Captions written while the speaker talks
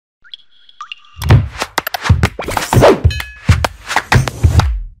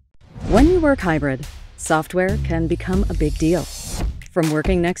When you work hybrid, software can become a big deal. From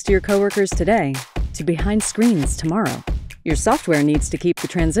working next to your coworkers today to behind screens tomorrow, your software needs to keep the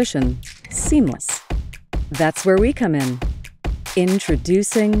transition seamless. That's where we come in.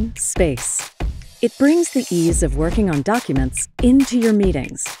 Introducing Space. It brings the ease of working on documents into your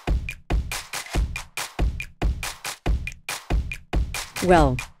meetings.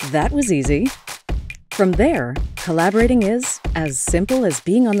 Well, that was easy. From there, collaborating is as simple as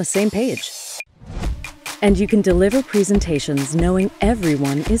being on the same page. And you can deliver presentations knowing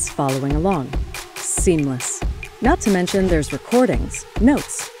everyone is following along. Seamless. Not to mention there's recordings,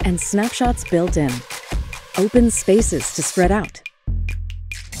 notes, and snapshots built in. Open spaces to spread out.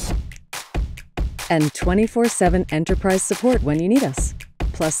 And 24/7 enterprise support when you need us.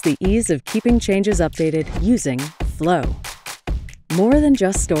 Plus the ease of keeping changes updated using Flow. More than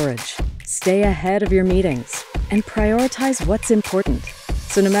just storage. Stay ahead of your meetings and prioritize what's important.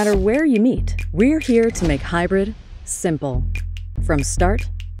 So no matter where you meet, we're here to make hybrid simple. From start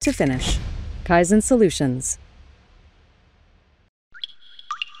to finish. Kyzen Solutions.